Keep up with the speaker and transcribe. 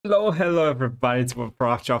Hello everybody, it's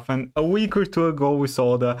Prof, and a week or two ago we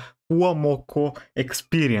saw the Fuwamoco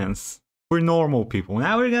experience for normal people.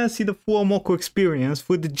 Now we're gonna see the Fuwamoco experience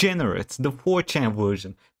for degenerates, the 4chan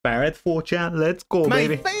version. Parrot 4chan, let's go,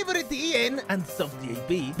 baby. My favorite EN and some DAB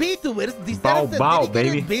vtubers Bow, deserve bow, a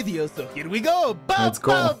dedicated baby. video, so here we go. Bow, Let's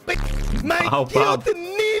go. bow, my Bow, cute bow.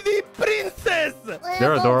 needy princess.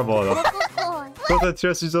 They're adorable though. So that's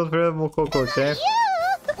just yourself for Mokoko, okay?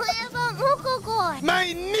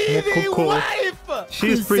 My needy Mokoko. wife.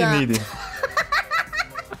 She's pretty needy.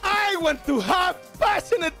 I want to have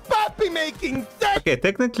passionate puppy making sex Okay,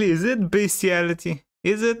 technically, is it bestiality?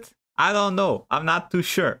 Is it? I don't know. I'm not too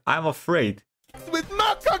sure. I'm afraid. with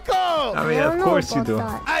Mokoko. I mean, of course you do.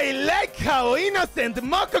 I like how innocent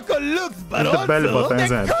Mokoko looks, but With the belly also button, the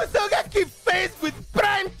isn't it? Kusogaki face with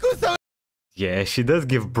prime Kusogaki Yeah, she does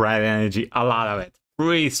give bright energy. A lot of it.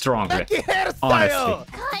 Pretty strongly. hairstyle.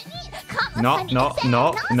 No,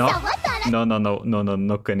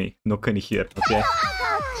 Kani here, okay?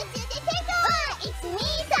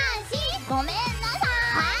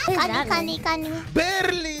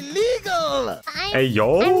 Barely legal. Hey,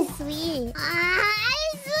 yo! I'm sweet.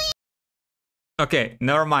 Okay,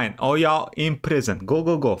 never mind. All y'all in prison.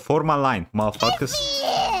 Go. Form a line, motherfuckers.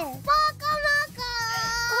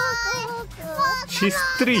 She's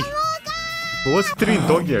 3. What's 3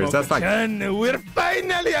 dog years? That's like... We're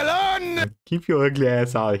finally alone. Keep your ugly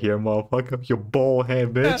ass out of here, motherfucker. Your bald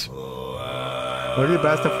head, bitch. Ugly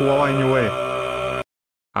bastard Fuwawa in your way.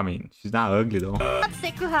 I mean, she's not ugly though. Not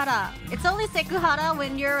Sekuhara. It's only Sekuhara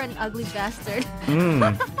when you're an ugly bastard.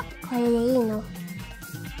 Oh,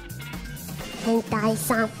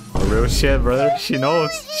 real shit, brother. She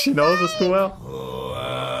knows. She knows us too well.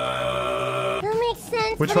 That makes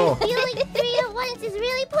sense. Which but hole? I feel like 3 at once is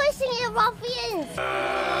really pushing it, ruffians.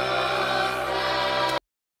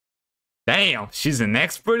 Damn, she's an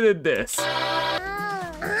expert at this.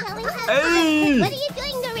 Hey! What are you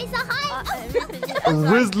doing, Nerissa? Hi!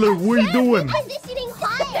 Rizzler, what are you doing? Positioning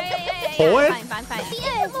high! Hoe? Fine.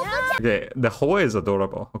 Okay, the hoe is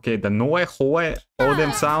adorable. Okay, the noe, hoe, all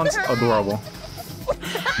them sounds adorable.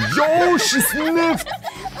 Yo, she sniffed!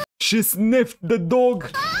 She sniffed the dog!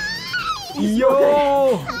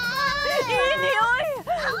 Yo!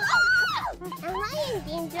 Am I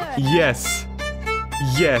in danger? Yes.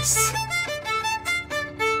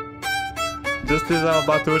 Just as I'm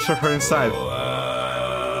about to usher her inside.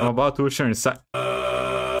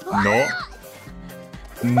 No.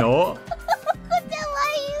 No. Why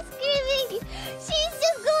are you screaming? She's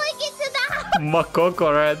just going into the house. Makoko,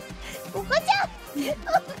 right? Moko-chan!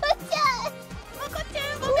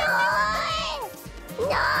 Moko-chan!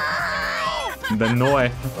 No! The noe.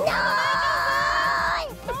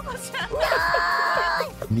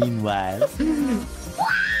 Meanwhile,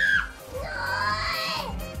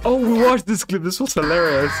 Oh, we watched this clip. This was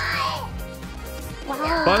hilarious.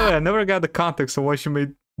 Wow. By the way, I never got the context of why she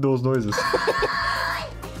made those noises.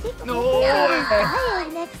 No!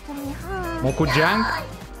 Next to me, huh? Moko-jang?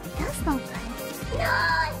 That's not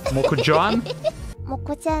good. Moko-jan?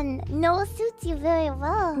 Moko-chan, no suits you very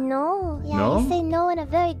well. No. Yeah, No? you say no in a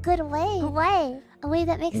very good way. A way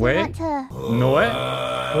that makes Way? me want to Noe?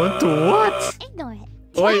 Want to what? ignore it.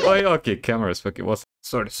 Oi, okay, camera's fucking... What's...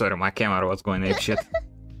 Sorry, my camera was going ape shit.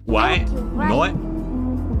 Why? Noe?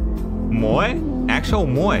 Moe? Actual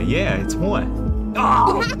moe, yeah, it's moe.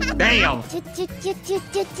 Oh, damn!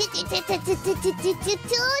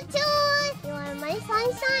 You are my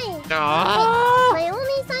sunshine. Ah. My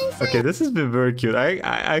only sunshine. Okay, this has been very cute.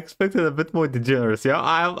 I expected a bit more degeneracy.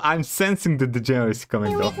 I'm sensing the degeneracy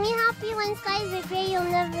coming You though. make me happy when skies are gray. You'll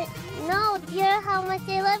never know, dear, how much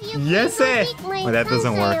I love you. Yes, Please don't eh? take my Well, that doesn't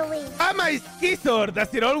sunshine work. away. am I schizo?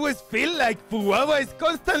 Does it always feel like Fuwawa is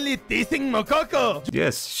constantly teasing Mokoko?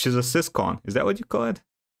 Yes, she's a siscon. Is that what you call it?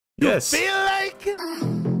 Yes. Feel like?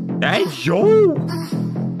 Hey, yo!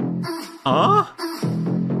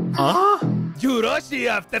 Yuroshi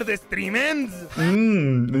after the stream ends?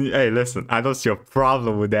 Hey, listen, I don't see a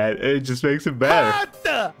problem with that. It just makes it better. What?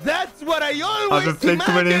 That's what I always I've been playing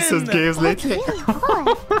too many imagined. incest games That's lately. really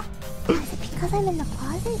hot. Is it because I'm in the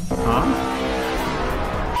closet? Huh?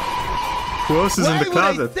 Who else is Why in the would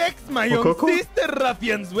closet? I sex my Mokoko? own sister,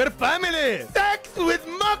 ruffians? We're family. Sex with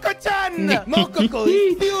Moko-chan. Mokoko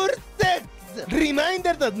is pure sex.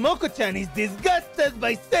 Reminder that Moko-chan is disgusted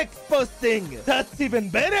by sex posting. That's even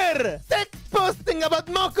better. Sex posting about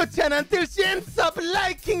Moko-chan until she ends up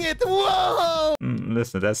liking it. Whoa!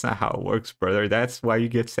 Listen, that's not how it works, brother. That's why you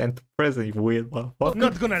get sent to prison, you weird motherfucker.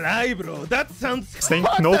 Not gonna lie, bro. That sounds Saying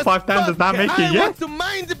hot no as 5 times fuck. does not make it I yet. want to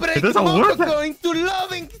mind break It doesn't work. Mokoko into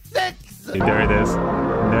loving sex. Hey, there it is.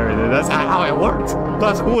 That's how it works.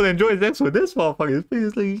 Plus, who would enjoy sex with this motherfucker? His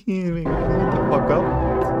face like, shut the fuck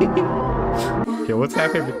up. Okay, what's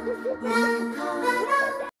happening?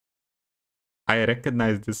 I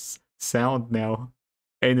recognize this sound now,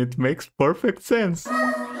 and it makes perfect sense.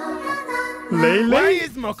 Lele? Why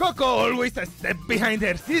is Mokoko always a step behind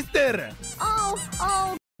her sister?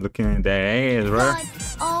 Oh, Looking at their eyes, right?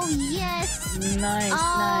 God. Oh, yes. Nice,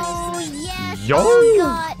 Oh, nice. yes. Yo! Oh,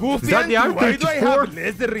 God. Is that the Goofians, why do I R34? have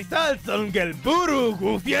less results on Gelburu?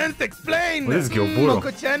 Goofians, explain! What is Gelburu?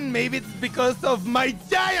 Moko-chan, maybe it's because of my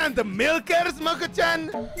giant milkers, Moko-chan?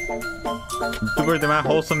 Super demand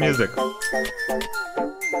wholesome music.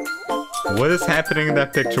 What is happening in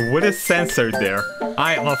that picture? What is censored there?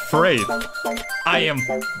 I am afraid. I am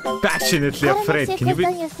passionately afraid. Can you be...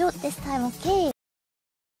 down your throat this time, okay?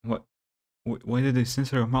 What? Why did they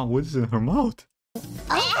censor her mouth? What is in her mouth?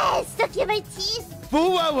 Oh, stuck in my teeth.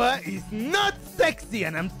 Fuwawa is not sexy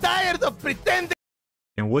and I'm tired of pretending.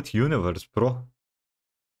 In what universe, bro?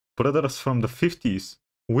 Brothers from the 50s.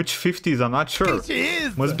 Which 50s? I'm not sure. She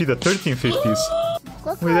is. Must be the 1350s.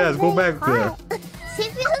 Look Wait, how guys, go very back there. hot. She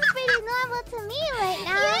feels pretty normal to me right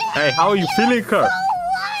now. Hey, how are you feeling her?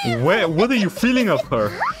 What? What are you feeling of her?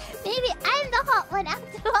 Maybe I'm the hot one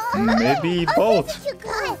after all. Maybe Oh, both. there's a cute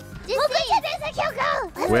girl. There's a cute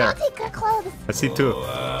girl. Let's Where? go take her clothes. I see two.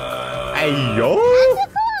 Hey, yo! The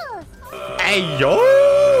clothes. Hey, yo!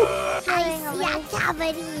 I see a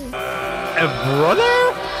cavity. A brother?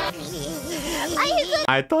 Are you good?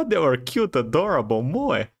 I thought they were cute, adorable,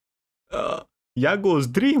 boy. Yago's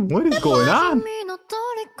dream, what is going on?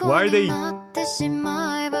 Why are they...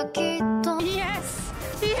 Yes!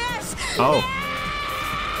 Yes! Oh.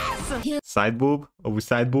 Side boob? Are we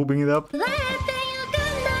side boobing it up? Yo!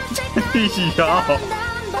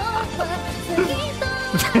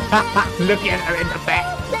 Look at her in the back.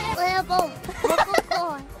 What about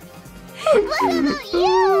Mokoko? What about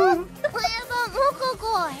you? What about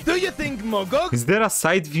Mokoko? Do you think Mogok Is there a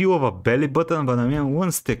side view of a belly button? But I mean, it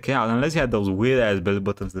won't stick out unless you had those weird ass belly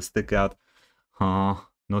buttons that stick out. Huh?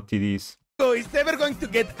 No TDs. is ever going to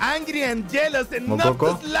get angry and jealous enough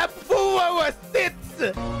Mogoko? to slap Fuwawa's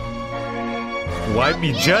tits? Why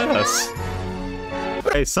be jealous?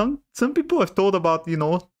 Hey, some people have thought about, you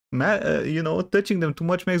know, touching them too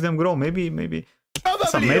much makes them grow. Maybe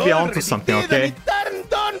Probably onto already something, did, okay? and it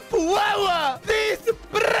turned on Fuwawa! This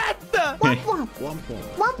brat! Womp womp. Womp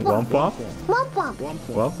Womp womp? Womp womp.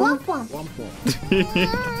 Womp Womp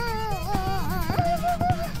womp.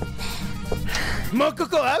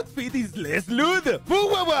 Mokoko outfit is less lewd.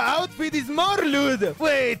 Fuwawa outfit is more lewd.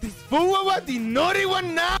 Wait, is Fuwawa the naughty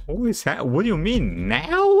one now? What do you mean,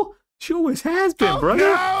 now? She always has been, brother.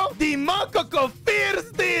 No! The Mokoko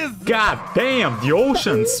fears this! God damn, the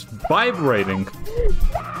ocean's vibrating.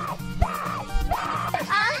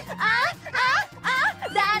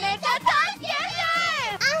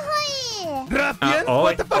 Ruffians, Oi,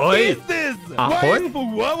 what the fuck oi. is this? Why Ahoy? is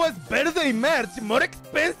Fuwawa's birthday merch more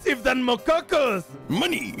expensive than Mokoko's?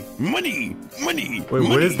 Money! Wait,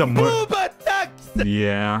 what is the more? Booba tax!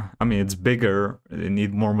 Yeah, I mean, it's bigger. They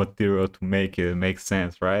need more material to make it. It makes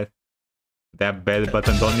sense, right? That belly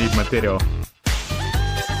button don't need material.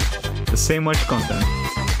 The same much content.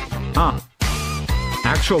 Huh.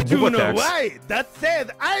 Actual You booba know tax. why? That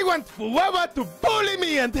said, I want Fuwawa to bully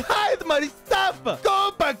me and hide my stuff.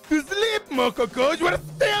 Go back to sleep, Mokoko. You are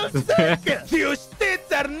still sick. Huge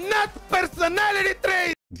tits are not personality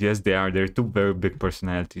traits. Yes, they are. They're two very big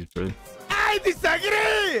personalities, really. I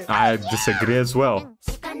disagree. I disagree as well.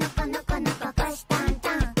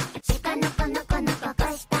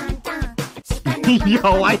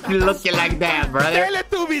 Yo, why you looking like that, brother?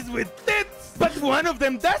 Teletubbies with tits, but one of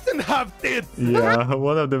them doesn't have tits. Yeah,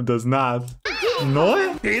 one of them does not.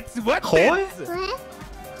 No? Tits? What Hoy? tits?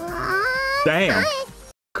 Damn.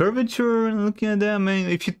 Curvature, looking at them, I mean,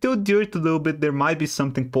 if you tilt the earth a little bit, there might be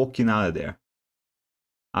something poking out of there.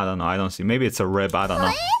 I don't know, I don't see. Maybe it's a rib, I don't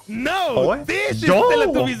know. No, Hoy? this is Yo!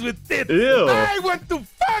 Teletubbies with tits. Ew. I want to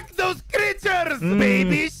fuck those creatures,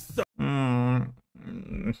 baby.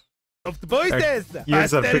 Soft voices,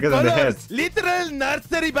 Ears are pastel bigger than the colors, head. literal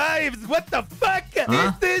nursery vibes. What the fuck?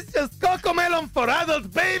 Huh? Is this just Cocomelon for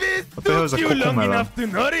adult babies? What the hell is a Took you long Cocomelon? enough to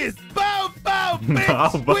notice. Bow, bow, bitch. Bow,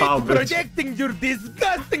 bow, Quit bitch. projecting your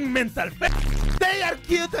disgusting mental They are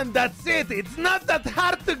cute and that's it. It's not that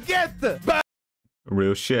hard to get.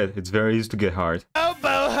 Real shit, it's very easy to get hard. Bow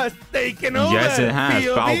Bow has taken over. Yes, it has.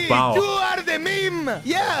 POV, Bow Bow. You are the meme.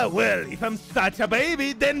 Yeah, well, if I'm such a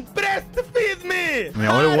baby, then breastfeed me.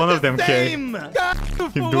 Yeah, only one of them can. Same. Come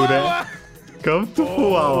to Can do that. Fuwawa. Come to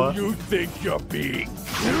Fuwawa. You think you're being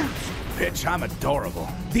cute? bitch, I'm adorable.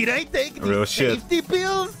 Did I take the Real shit. safety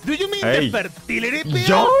pills? Do you mean Hey. the fertility pills?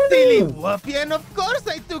 Yo. Silly Wuffian, of course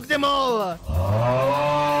I took them all.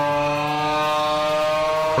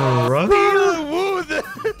 Steel wood.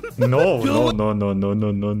 No.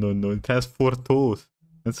 It has 4 toes.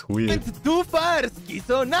 That's weird. It's too far,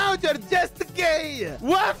 Schizo. Now you're just gay.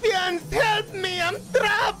 Wuffians, help me. I'm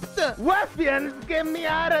trapped. Wuffians, get me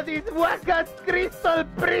out of this Wakas crystal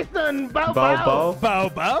prison. Bow Bow, bow.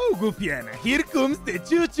 Bow, Wuffian. Here comes the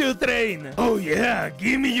choo-choo train. Oh, yeah.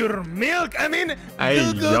 Give me your milk. I mean, Hey,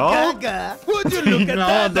 Goo-goo yo. gaga. Would you look at No,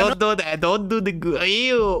 that? don't do that. Don't do the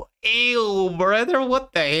ew, brother.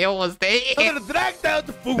 What the hell was that? Another dragged out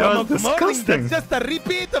That Fuwamoco was morning. disgusting. That's just a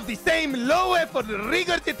repeat of the same low effort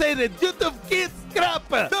regurgitated YouTube kids crap.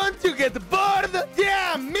 Don't you get bored?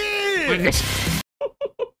 Yeah, me!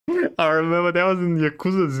 I remember that was in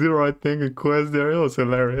Yakuza 0, I think, in Quest there. It was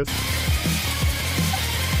hilarious.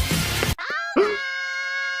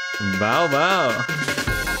 Bow bow.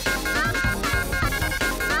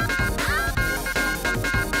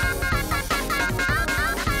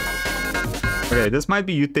 Okay, this might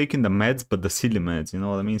be you taking the meds, but the silly meds, you know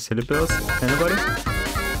what I mean? Silly pills? Anybody?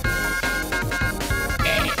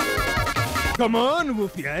 Come on,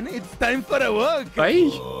 Wuffian, it's time for a walk. Hey!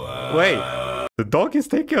 Wait, the dog is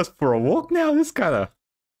taking us for a walk now? This kinda...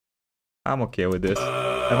 I'm okay with this.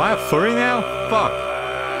 Am I a furry now? Fuck.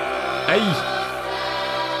 Hey!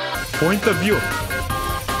 Point of view.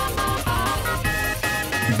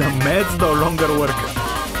 The meds no longer work.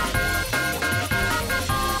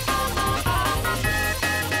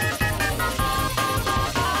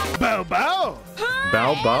 Bow bow!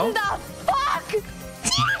 Bow bow? The fuck?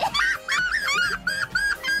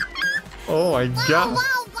 Oh my god.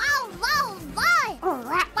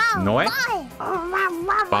 No way?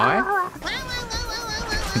 Bye?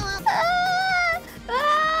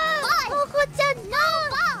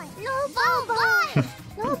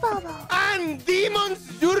 And demons,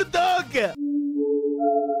 your dog!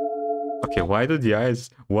 Okay, why are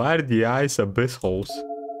the eyes abyss holes?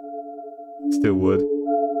 Still wood.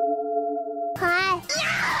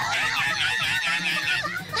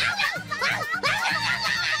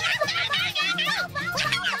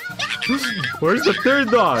 Where's the third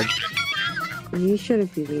dog? You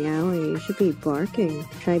shouldn't be meowing, you should be barking.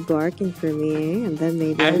 Try barking for me, eh? And then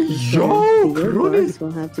maybe Yo, your Crony. barks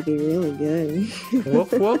will have to be really good.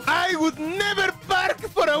 Woof woof. I would never bark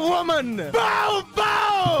for a woman! Bow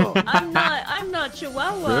bow! I'm not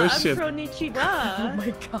Chihuahua. Oh, I'm shit. Konichiwa. Oh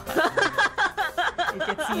my god. It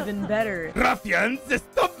gets even better. Ruffians,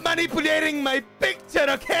 stop manipulating my picture,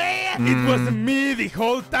 okay? It was me the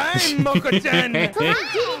whole time, Moko-chan!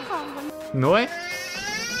 No way?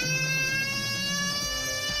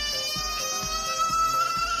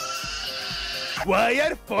 Why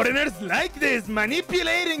are foreigners like this,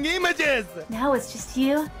 manipulating images? Now it's just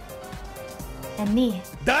you and me.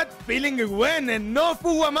 That feeling when and no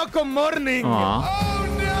Fuwamoco morning. Aw. Oh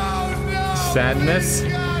no, Sadness.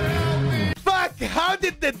 Fuck, how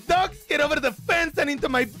did the dogs get over the fence and into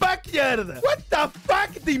my backyard? What the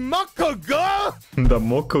fuck, the Moko go? The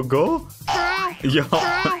Moko go? Yo.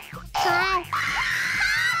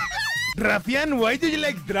 Ruffian, why do you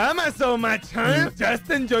like drama so much, huh? Just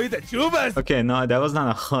enjoy the chubas. Okay, no, that was not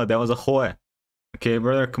a huh, that was a hoe. Okay,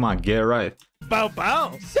 brother, come on, get it right. Bow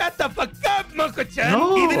bow. Shut the fuck up, Moko-chan.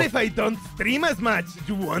 No. Even if I don't stream as much,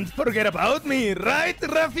 you won't forget about me, right,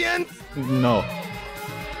 Ruffians? No.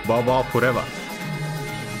 Bow bow forever.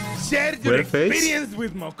 Share your Weird face? experience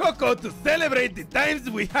with Mokoko to celebrate the times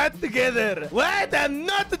we had together. What? I'm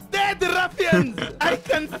not dead, Ruffians! I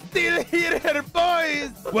can still hear her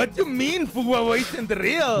voice. What you mean, Fuwa isn't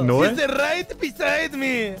real? No She's right beside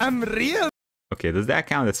me. I'm real. Okay, does that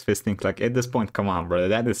count as fisting? Like, at this point, come on, brother,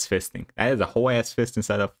 that is fisting. That is a whole ass fist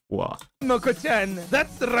inside of wow. Moko-chan.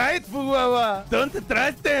 That's right, Fuwa. Don't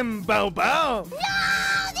trust them, Bow Bow. No,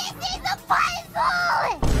 this is the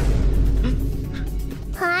Bible!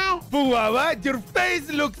 Hi. Fuwa, your face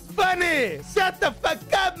looks funny. Shut the fuck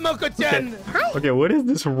up, Moko-chan. Okay, what is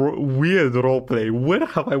this weird roleplay? Where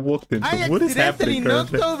have I walked into? I What is accidentally happening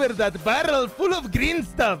knocked currently? over that barrel full of green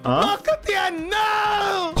stuff. Huh? Moko-chan,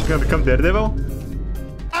 no! You gonna become Daredevil?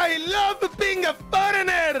 I love being a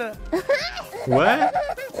foreigner! What?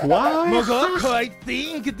 Why? Mogoko, I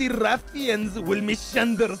think the ruffians will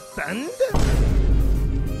misunderstand.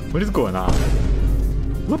 What is going on?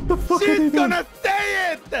 What the fuck are they She's doing? gonna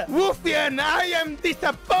say it! Wuffian, I am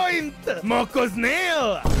disappointed! Moko's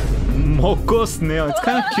nail! Moko snail. It's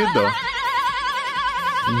kind of cute though.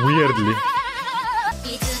 Weirdly.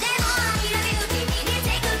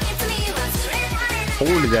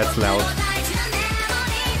 Holy, that's loud.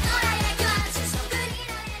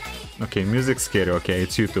 Okay, music's scary. Okay,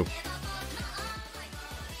 it's YouTube.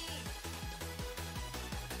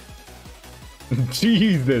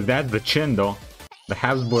 Jesus, that's the chin though. The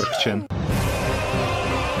Habsburg chin.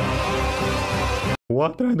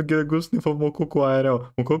 What? Trying to get a good sniff of Mococo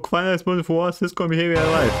IRL. Mococo finally exposed for what Cisco behavior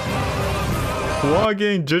in life. Fuwa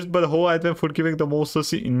getting judged by the whole advent for giving the most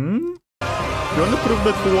sussy. You want to prove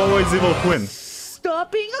that Fuwa is evil twin?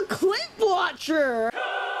 Stop being a clip watcher!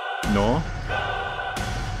 No.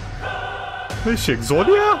 Is she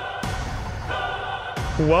Exodia?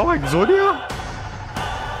 Wow, Exodia?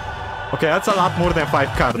 Okay, that's a lot more than 5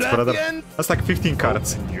 cards, brother. That's like 15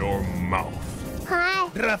 cards. Your mouth. Hi.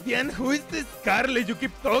 Rafian, who is this Scarlet you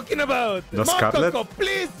keep talking about? The Scarlet? Mococo,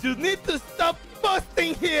 please, you need to stop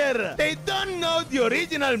posting here. They don't know the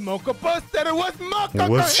original Moco poster was Mococo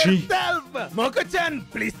Was she? herself. Moco-chan,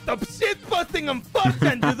 please stop shit posting on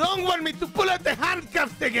 4chan. You don't want me to pull out the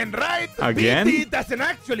handcuffs again, right? Again? BT doesn't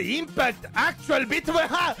actually impact actual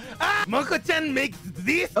vtuber. Moco-chan makes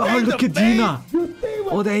this Oh, kind look of at Dina. face. You see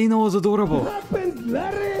what Oh, the Ina was adorable. happens,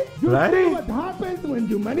 Larry? You Larry? see what happens when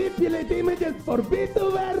you manipulate images for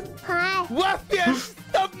VTubers? Hi. Wafian,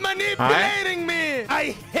 stop manipulating me!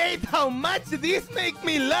 I hate how much these make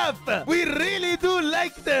me laugh. We really do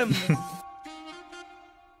like them.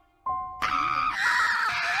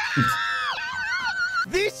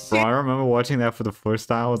 This Bro, shit. I remember watching that for the first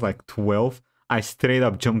time. I was like 12. I straight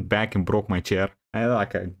up jumped back and broke my chair. I had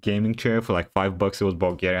like a gaming chair for like $5. It was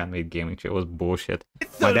Bulgaria made gaming chair. It was bullshit.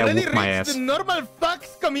 It's My dad already whooped my reached ass. the normal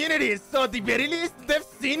Fox community, so the very least they've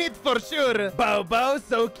seen it for sure. Bao Bao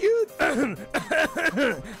so cute.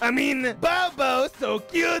 I mean, Bao Bao so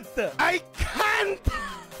cute. I can't.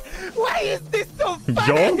 Why is this so funny?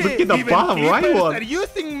 Yo, look at the Even bottom right Clippers one. are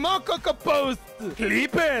using Mococo posts.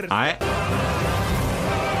 Clippers.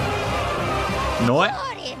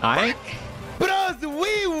 Bros,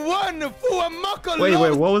 we won Fuwamoco. Wait,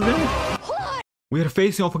 what was that? We are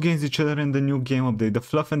facing off against each other in the new game update. The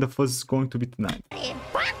fluff and the fuzz is going to be tonight.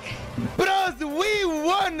 Bros, we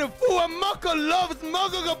won! Fuwamoco loves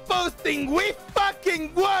Mococo posting! We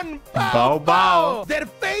fucking won! Bao Bao. Their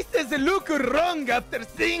faces look wrong after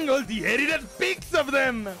seeing all the edited pics of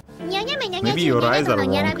them! Maybe your eyes are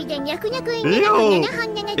wrong.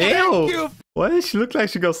 Ew! Ew! Why does she look like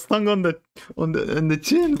she got stung on the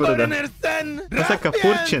chin, brother? Foreigner-san! That's like a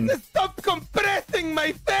Ruffians, fortune. Stop compressing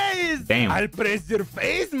my face! Damn. I'll press your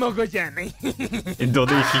face, Moco-chan!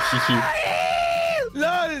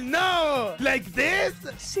 LOL, no! Like this?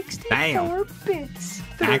 64 Damn. bits.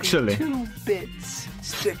 Actually. 32 bits.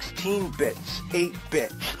 16 bits. 8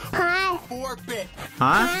 bits. Hi. 4 bits.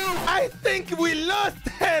 Huh? I think we lost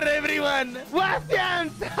her, everyone!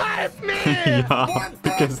 Wafians, help me! Yeah,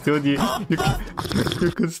 you can still you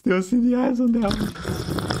can still see the eyes on that one.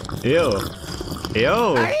 Ew.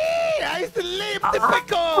 Ew. I slipped,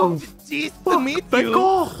 Peko! Jeez to meet you! Peko!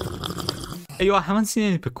 Hey, yo, I haven't seen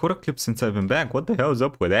any Pecora clips since I've been back. What the hell is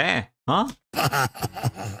up with that? Huh?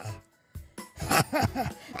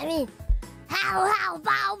 I mean, how,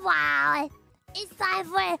 bow. It's time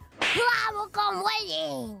for Fuwamoco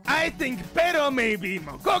wedding. I think Pero may be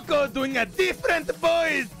Mococo doing a different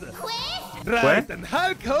voice! Quit? Right, What? and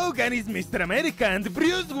Hulk Hogan is Mr. America and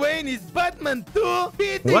Bruce Wayne is Batman too!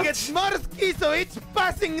 Beating What? at Morsky so each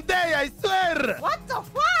passing day, I swear! What the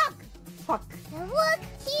fuck? Fuck. Look,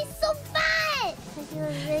 he's so fat. He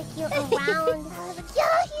was really cute around.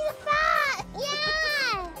 Yeah, he's fat.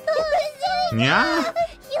 Yeah. Yeah?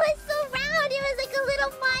 He was so round. It was like a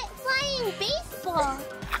little flying baseball.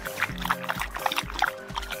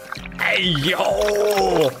 Hey,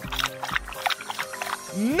 yo!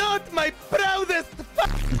 Not my proudest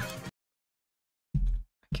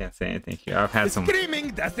Can't say anything here. I've had some. Screaming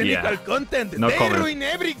doesn't Yeah. equal content. No they comment. ruin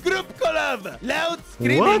every group collab. Loud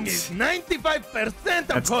screaming What? is 95%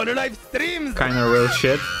 of That's hololive streams. Kind of real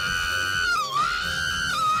shit.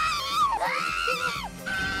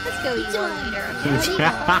 Let's go, yall leader. I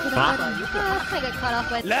got caught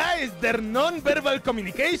off with. Lies, their non-verbal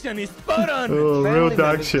communication is spot on. Oh, real Family dog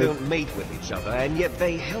members shit. don't mate with each other, and yet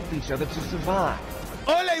they help each other to survive.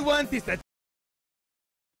 All I want is a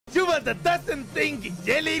Chuba that doesn't think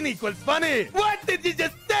yelling equals funny. What did you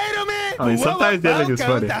just say to me? I mean, sometimes Fuwa yelling is Bao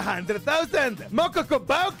funny. count 100,000. Mococo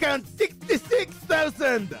Bao count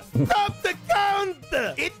 66,000. Stop the count.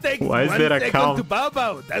 It takes Why is 1 there a second count? to Bao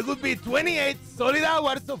Bao. That would be 28 solid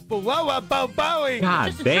hours of Fuwawa Bao Baoing. God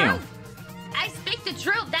Just the damn. truth. I speak the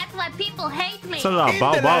truth. That's why people hate me. It's a lot of In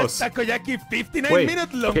Bao the last Baos. Takoyaki 59 Wait,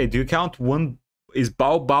 minute long. okay, do you count one? Is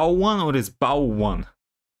Bao Bao one or is Bao one?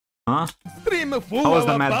 Huh? Stream How was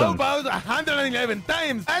the math done? 111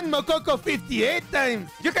 times and Mococo 58 times.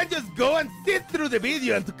 You can just go and sit through the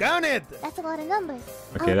video and count it. That's a lot of numbers.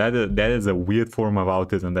 Okay, that is a weird form of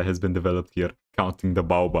autism that has been developed here. Counting the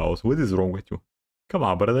bow bows. What is wrong with you? Come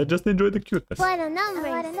on, brother. Just enjoy the cuteness. A lot of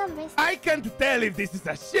numbers. I can't tell if this is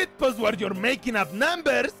a shitpost where you're making up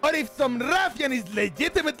numbers or if some ruffian is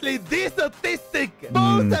legitimately this autistic.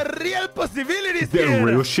 Both are real possibilities They're here.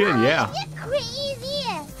 real shit, yeah. You're crazy.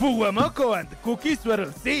 Fuwamoco and Cookie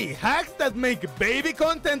Swirl C, hacks that make baby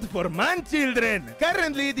content for man children.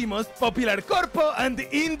 Currently the most popular corpo and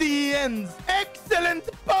indie ends. Excellent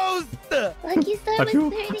post! Lucky Star I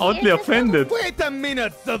feel oddly offended. Wait a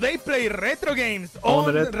minute, so they play retro games, On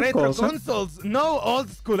own retro retro console. consoles, no old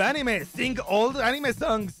school anime, sing old anime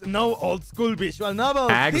songs, no old school visual novels.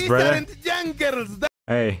 Hags, These brother. aren't young girls,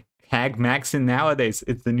 Hey, hag maxing nowadays.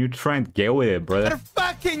 It's the new trend. Get with it, they're brother.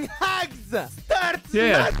 fucking hags! Start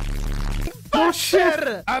Yeah. Oh shit.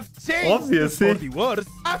 faster! I've changed Obviously. for the worse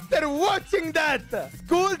after watching that!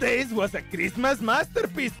 School Days was a Christmas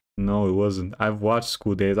masterpiece. No, it wasn't. I've watched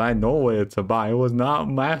School Days. I know what it's about. It was not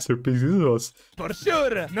masterpiece. It was... For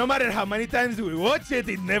sure! No matter how many times we watch it,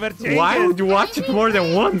 it never changes. Why would you watch it more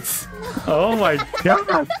than once? Oh my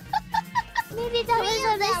god. Maybe that was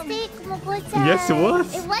a mistake, Moko-chan. Yes, it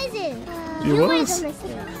was. It wasn't. It You were was. the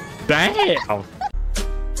mistake. Damn.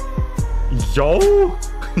 Yo.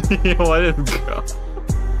 What is go?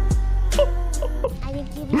 I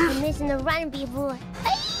didn't give you permission to run, Bibu.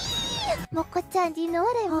 Moko-chan, do you know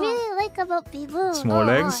what I really like about Bibu? Small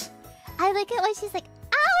legs. I like it when she's like,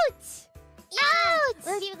 ouch! Ouch!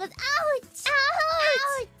 When Bibu goes, ouch!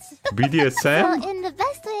 Ouch! BDSM? So in the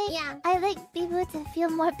best way, I like Bibu to feel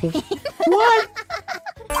more pain. What?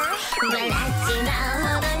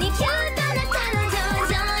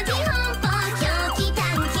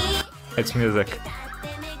 It's music.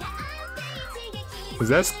 Is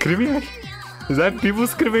that screaming? Is that people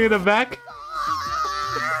screaming in the back?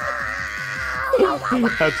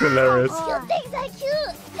 That's hilarious. Cute things are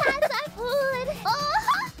cute. Cats are food.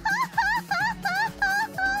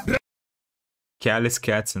 Callous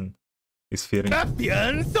Katzen is fearing.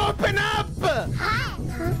 Champions, open up!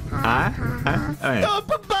 Huh? Huh? Oh, yeah.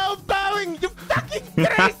 Stop bowing, you fucking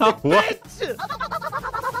crazy What? bitch!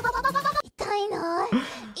 痛いの痛い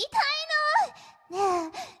のねえ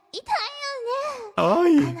痛いよね Oi.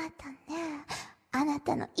 あなたねあな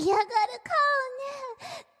たの嫌がる顔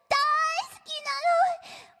ね大好き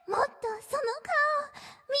なのもっとその顔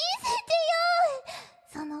見せてよ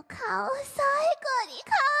その顔最高に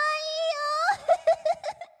可愛いよ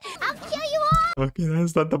I'll kill you all Okay,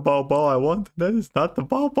 that's not the bow bow I want. That is not the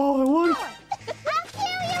bow bow I want. I'll kill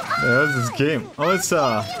you all Yeah, what's this game? Oh, it's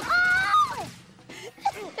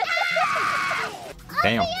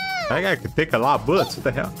Damn. That guy could take a lot of bullets. What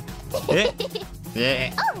the hell? Yeah.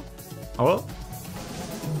 Yeah. Oh.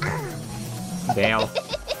 Damn.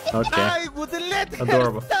 Okay. I would let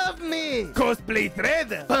Adorable. her stab me! Cosplay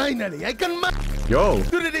thread! Finally, I can Yo.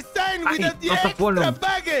 do the design Ay, without the not the extra volume.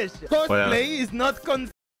 baggage! Whatever. Cosplay is not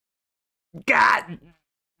God.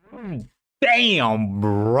 Damn,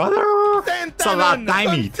 brother. consent, It's a lot Alan. of time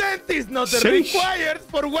eat. Consent is not Sheesh. required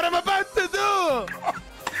for what I'm about to do!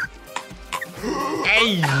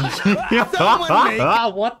 Hey. Someone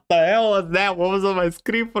make- What the hell was that? What was on my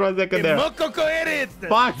screen for a second there? Mococo edit!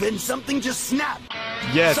 Fuck. Then something just snapped.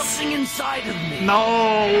 Yes. Something inside of me. No.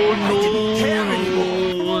 didn't care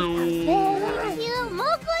anymore. Very cute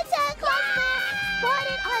Moko-chan cosplay bought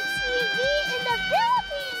it on TV in the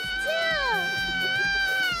Philippines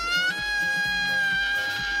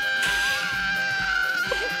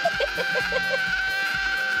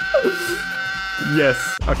Yes.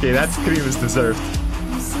 Okay, that scream is deserved.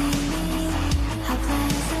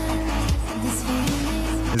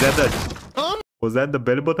 Is that the... Was that the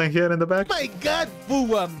belly button here in the back? My god,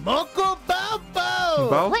 Fuwamoco Bow Bow!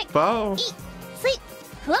 Bow, Wait. bow. Eat, sleep,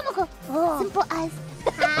 Fuwamoco. Simple as.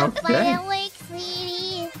 Have fun Okay. at work,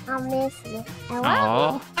 sweetie. I'll miss you. I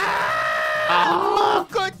love Aww. Ah!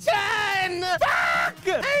 Moko-chan! Fuck!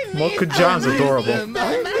 Moko-chan's adorable. I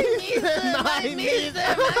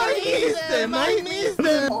miss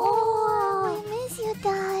them! you. Oh, I miss you,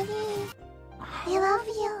 darling. I love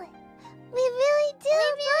you. We really do.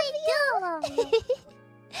 love you.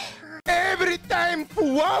 Every time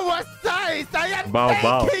Fuwawa sighs, I am Bow,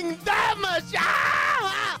 bow. taking damage!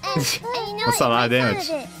 Ah! I know That's a lot of it damage. might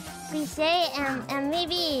sound a bit cliche, and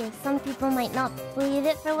maybe some people might not believe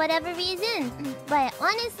it for whatever reason. But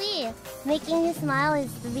honestly, making you smile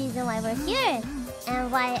is the reason why we're here, and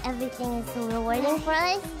why everything is so rewarding for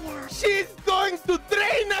us. She's going to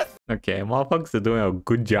drain us Okay, motherfuckers are doing a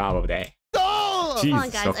good job of that. all! Jesus,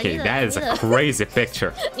 guys, okay, that is a crazy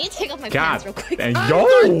picture. I need to take off my God, pants real quick. and I'm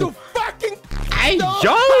going to yo, fucking hey so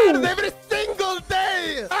yo, hard every single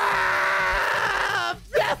day.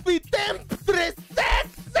 Fluffy temptress, sex.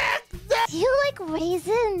 Do you like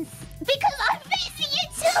raisins? Because I'm raising your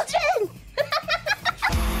children!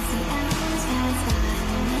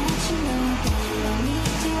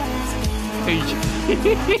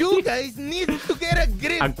 You guys need to get a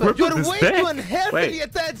grip. A grip You're of his way dick? too unhealthily Wait,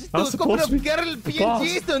 attached I'm to a couple supposed to of be- girl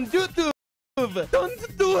PNGs on YouTube.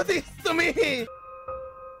 Don't do this to me.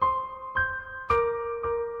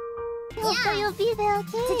 So you'll be there,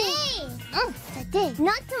 okay? Today.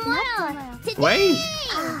 Not tomorrow. Today. wait,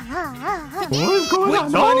 what's going on?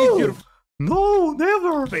 Which one is No, your no,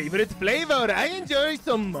 never. favorite flavor? I enjoy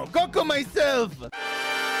some mococo myself.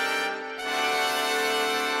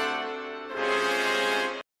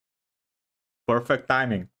 Perfect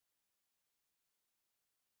timing.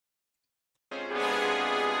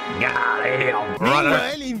 Damn, brother.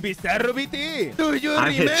 Meanwhile, in Bizarro BT, do you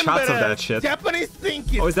I've hit remember shots of that shit. Japanese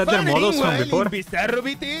think it's Oh, is that their funny? models from Meanwhile, before? in Bizarro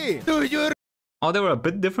BT, do you Oh, they were a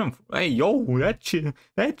bit different. Hey, yo, that chin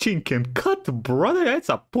can cut, brother. That's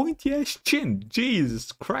a pointy ass chin.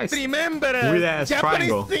 Jesus Christ. remember Weird ass Japanese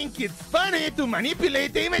triangle. think it's funny to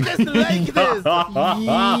manipulate images like this?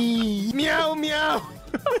 Meow meow.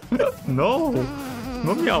 No,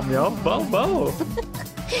 no, meow, meow, bow, bow. What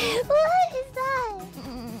is that?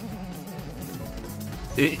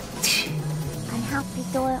 Unhappy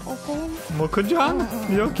door open. Moko-chan,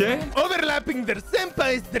 you okay? Overlapping their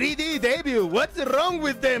senpai's 3D debut. What's wrong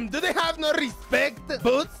with them? Do they have no respect?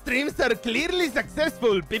 Both streams are clearly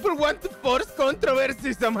successful. People want to force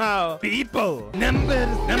controversy somehow. People. Numbers.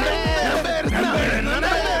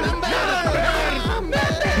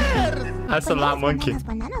 That's a lot, monkey.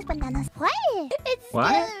 Bananas. Why? It's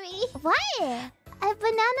Why? scary. Why?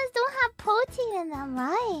 Bananas don't have protein in them,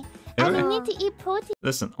 right? I Really? don't need to eat protein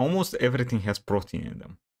Listen, almost everything has protein in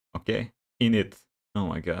them. Okay? In it. Oh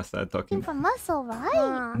my god, I started talking. from muscle,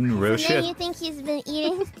 right? Real So shit. then you think he's been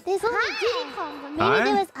eating? There's only Diddy Kong, but maybe Hi?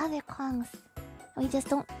 there was other Kongs. We just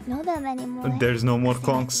don't know them anymore. There's no more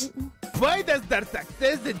conks. Why does their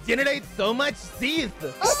success generate so much seed?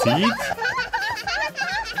 Seed?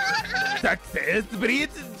 Success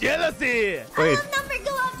breeds jealousy. Wait, Number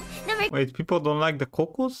go up. Number wait, people don't like the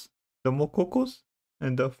cocos? The mokokos?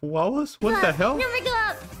 And the fuawas? What the hell? Number go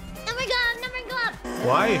up. Number go up. Number go up.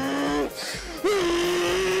 Why?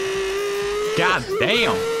 God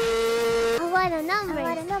damn! A lot of numbers. A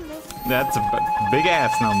lot of numbers. That's big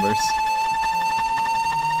ass numbers.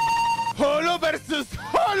 Holo versus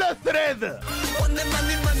holo thread.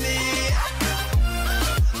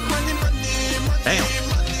 Damn.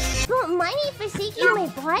 You want money for seeking my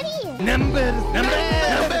body? Numbers.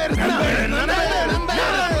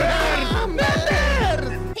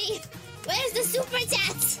 Hey, where's the super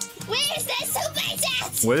chats? Where's the super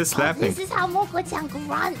chats? What is laughing? This is how Moko-chan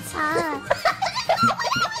grunts, huh?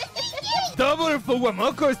 Double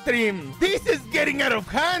Fuwamoco stream. This is getting out of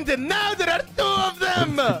hand, and now there are two of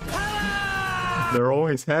them. They're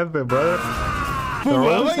always happen, brother. They're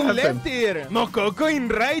Fuwamoco always in happen. left ear, Mokoko in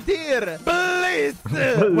right ear. Bliss.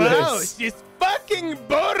 Wow, she's fucking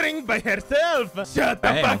boring by herself. Shut the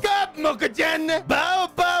Damn. fuck up, Moko-chan. Bow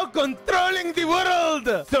controlling the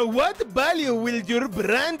world. So what value will your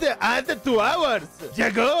brand add to ours?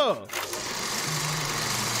 Jago.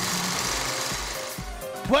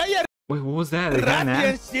 Why are Wait, what was that? The guy now?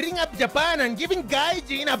 Russians cheering up Japan and giving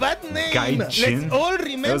Gaijin a bad name? Gaijin? Let's all That was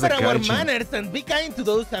remember a our Gaijin. manners and be kind to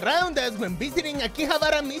those around us when visiting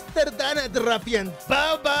Akihabara Mr. Donut Ruffians.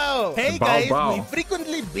 Bow bow! Hey Bow, guys, bow. we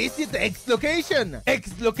frequently visit X location.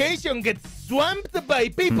 X location gets swamped by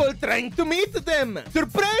people trying to meet them.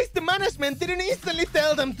 Surprised management didn't instantly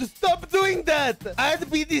tell them to stop doing that.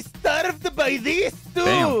 I'd be disturbed by this too.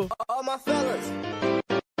 Damn. All my fellas.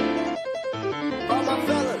 All my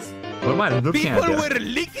fellas. What am I looking People at there? were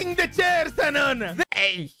licking the chairs, Anon.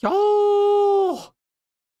 Hey, yo!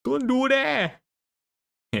 Don't do that!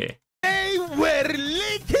 Hey. They were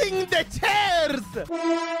licking the chairs!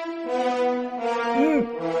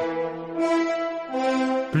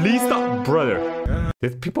 Please stop, brother.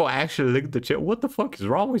 Did people actually lick the chair? What the fuck is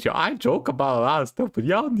wrong with you? I joke about a lot of stuff, but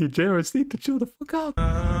y'all Nigerians need to chill the fuck out.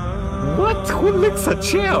 What? Who licks a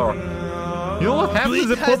chair? You know what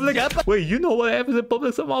happens in public? Wait, you know what happens in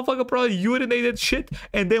public? Some motherfucker probably urinated shit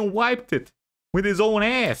and then wiped it with his own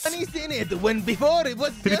ass. And he's in it when before it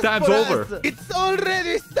was 3 just times for over. us. It's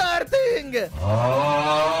already starting!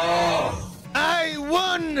 I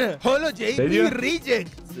won! Holo Did you? JP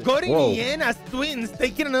rejects. Georgi I as twins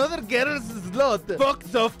taking another girl's slot.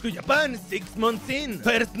 Fox off to Japan 6 months in.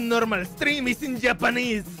 First normal stream is in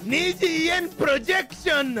Japanese. Niji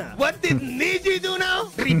projection. What did Niji do now?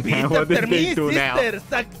 Repeat What after did me, they do now? sister.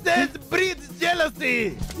 Success breeds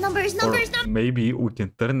jealousy. Numbers. Maybe we can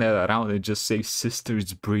turn that around and just say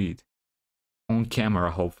sisters breed. On camera,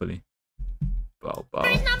 hopefully. Wow.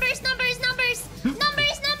 Numbers.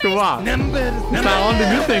 Come on. Numbers. It's not on the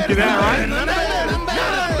new thinking that, right?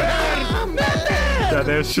 Yeah,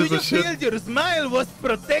 there's Do just you a shit. feel your smile was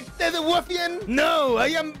protected, Wuffian? No, I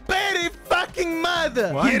am very fucking mad.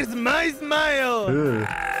 What? Here's my smile. Ugh.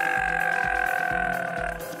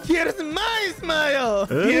 Here's my smile.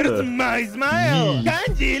 Ugh. Here's my smile. Yee.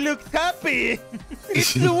 Kanji looks happy.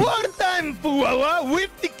 It's wartime, Fuwawa.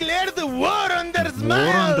 We've declared war on their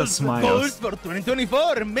smiles. War on the smiles. Goals for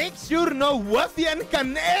 2024. Make sure no Wuffian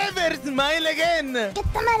can ever smile again. Get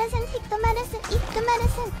the medicine, take the medicine, eat the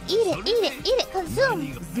medicine. Eat it, consume.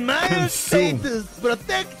 Smile Consume. status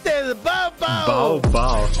protected. Bow Bow,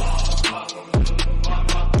 bow.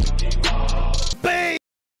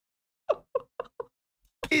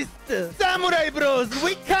 Samurai Bros,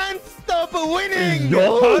 we can't stop winning!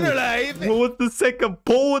 Yo! Hololive! What was the second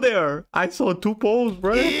poll there? I saw 2 polls,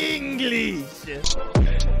 bro. English!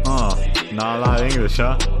 Oh, not a lot of English,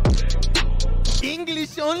 huh?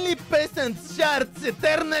 English only peasants, shards,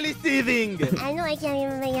 eternally seething! I know I can't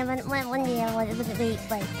even remember one day I was wait,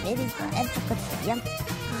 but it is yeah.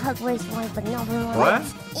 Where's one, but no. What?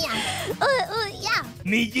 Yeah. Yeah.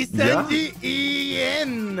 Nijisanji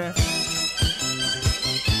En!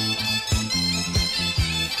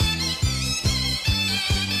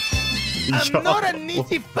 I'm not a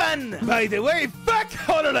Niji fan! By the way, fuck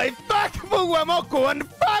Hololive, fuck Fuwamoco, and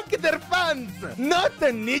fuck their fans! Not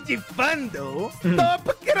a Niji fan though! Stop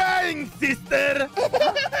crying, sister!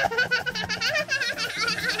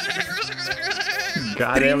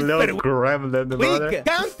 Goddamn little gremlin, brother. Week,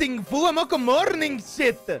 counting Fuwamoco morning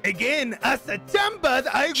shit! Again, as a chambad,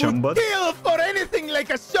 I would Chambad? kill for anything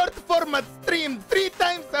like a short format stream 3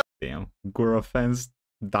 times a Damn, Gura fans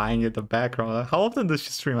dying in the background. How often does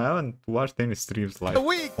she stream? I haven't watched any streams like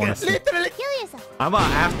week! honestly. Literally Kill yourself. I'm an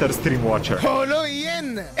after stream watcher. Holo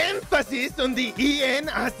En. Emphasis on the En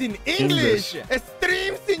as in English.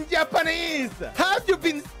 Streams in Japanese. Have you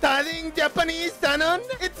been studying Japanese, Sanon?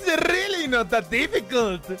 It's really not that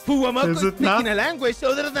difficult. Fuwamoco Is it speaking not? a language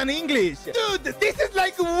other than English. Dude, this is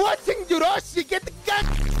like watching Yuroshi get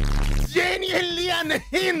genuinely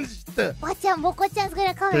unhinged. Watch out, Moko-chan's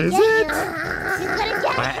gonna come and Is get it? you. She's gonna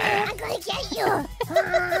get you. I'm gonna get you.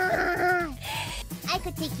 I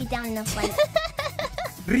could take you down in a fight.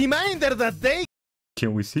 Reminder that they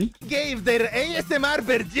Can we see? gave their ASMR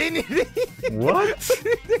virginity. What?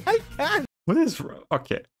 I can't. What is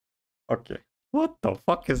okay? What the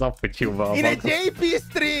fuck is up with you, In a Bob? JP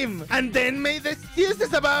stream and then made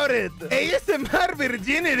excuses about it. ASMR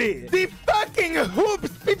virginity. The fucking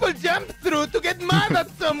hoops people jump through to get mad at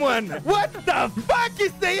someone. What the fuck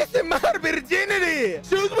is ASMR virginity?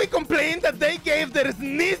 Should we complain that they gave their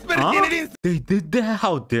sneeze virginity in They did that?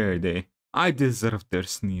 How dare they? I deserve their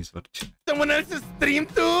sneeze virginity. someone else's stream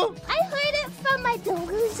too? I heard it from my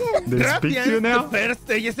delusion. They speak to you Graphians, now? the first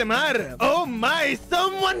ASMR. Oh my,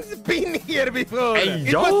 someone's been here before. Hey,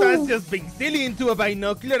 it yo. was us just being silly into a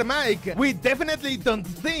binocular mic. We definitely don't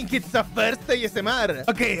think it's a first ASMR.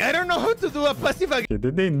 Okay, I don't know how to do a passive Okay,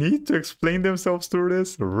 did they need to explain themselves through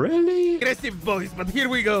this? Really? aggressive voice, but here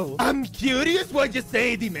we go. I'm curious why you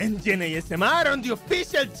say the mention ASMR on the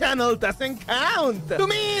official channel doesn't count. To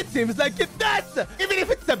me, it seems like it does, even if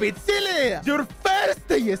it's a bit silly. Your first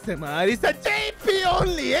ASMR is a JP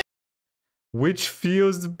only. Which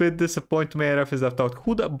feels a bit disappointing to me if I've talked.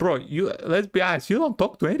 Who the bro? You let's be honest, you don't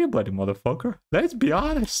talk to anybody, motherfucker. Let's be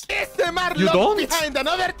honest. ASMR You locked don't? behind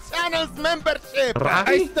another channel's membership. Rafi?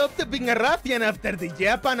 I stopped being a ruffian after the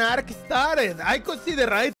Japan arc started. I could see the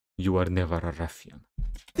right You are never a ruffian.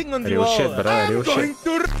 thing on the Real wall. shit, brother, I'm real going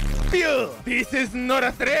to rip you. This is not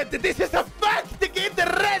a threat. This is a fact. Get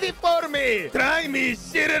ready for me. Try me,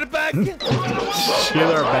 shitterback.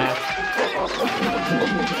 Shiller back.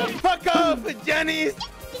 Fuck off, Janice.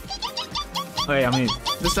 Hey, I mean,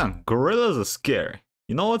 listen, gorillas are scary.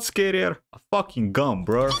 You know what's scarier? A fucking gun,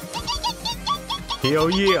 bro. Hell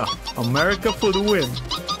yeah. America for the win.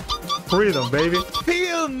 Freedom, baby.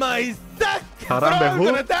 Feel my sack. Harambe Bro, I'm who?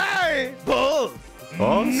 gonna die. Balls.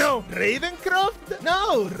 Balls? No. Ravencroft?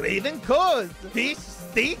 No. Ravencoast. Fish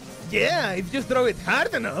stick? Yeah, if you throw it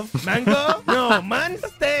hard enough. Mango? No. Man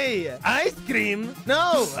stay. Ice cream?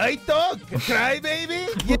 No. I talk. Cry baby?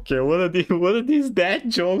 Okay, what are these dad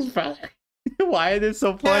jokes, bro? Why is it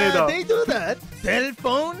so funny Yeah, though? they do that. Cell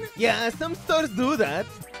phone? Yeah, some stores do that.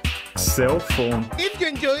 Cell phone. If you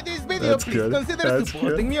enjoyed this video, That's please good. consider That's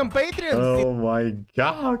supporting good. me on Patreon. Oh my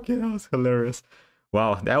god, okay, that was hilarious.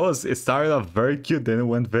 Wow, it started off very cute, then it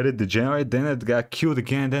went very degenerate, then it got cute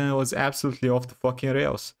again, then it was absolutely off the fucking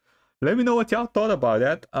rails. Let me know what y'all thought about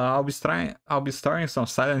that. I'll be starting some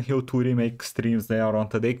Silent Hill 2 remake streams later on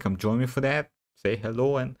today. Come join me for that. Say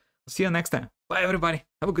hello and see you next time. Bye everybody.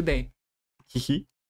 Have a good day. Hehe.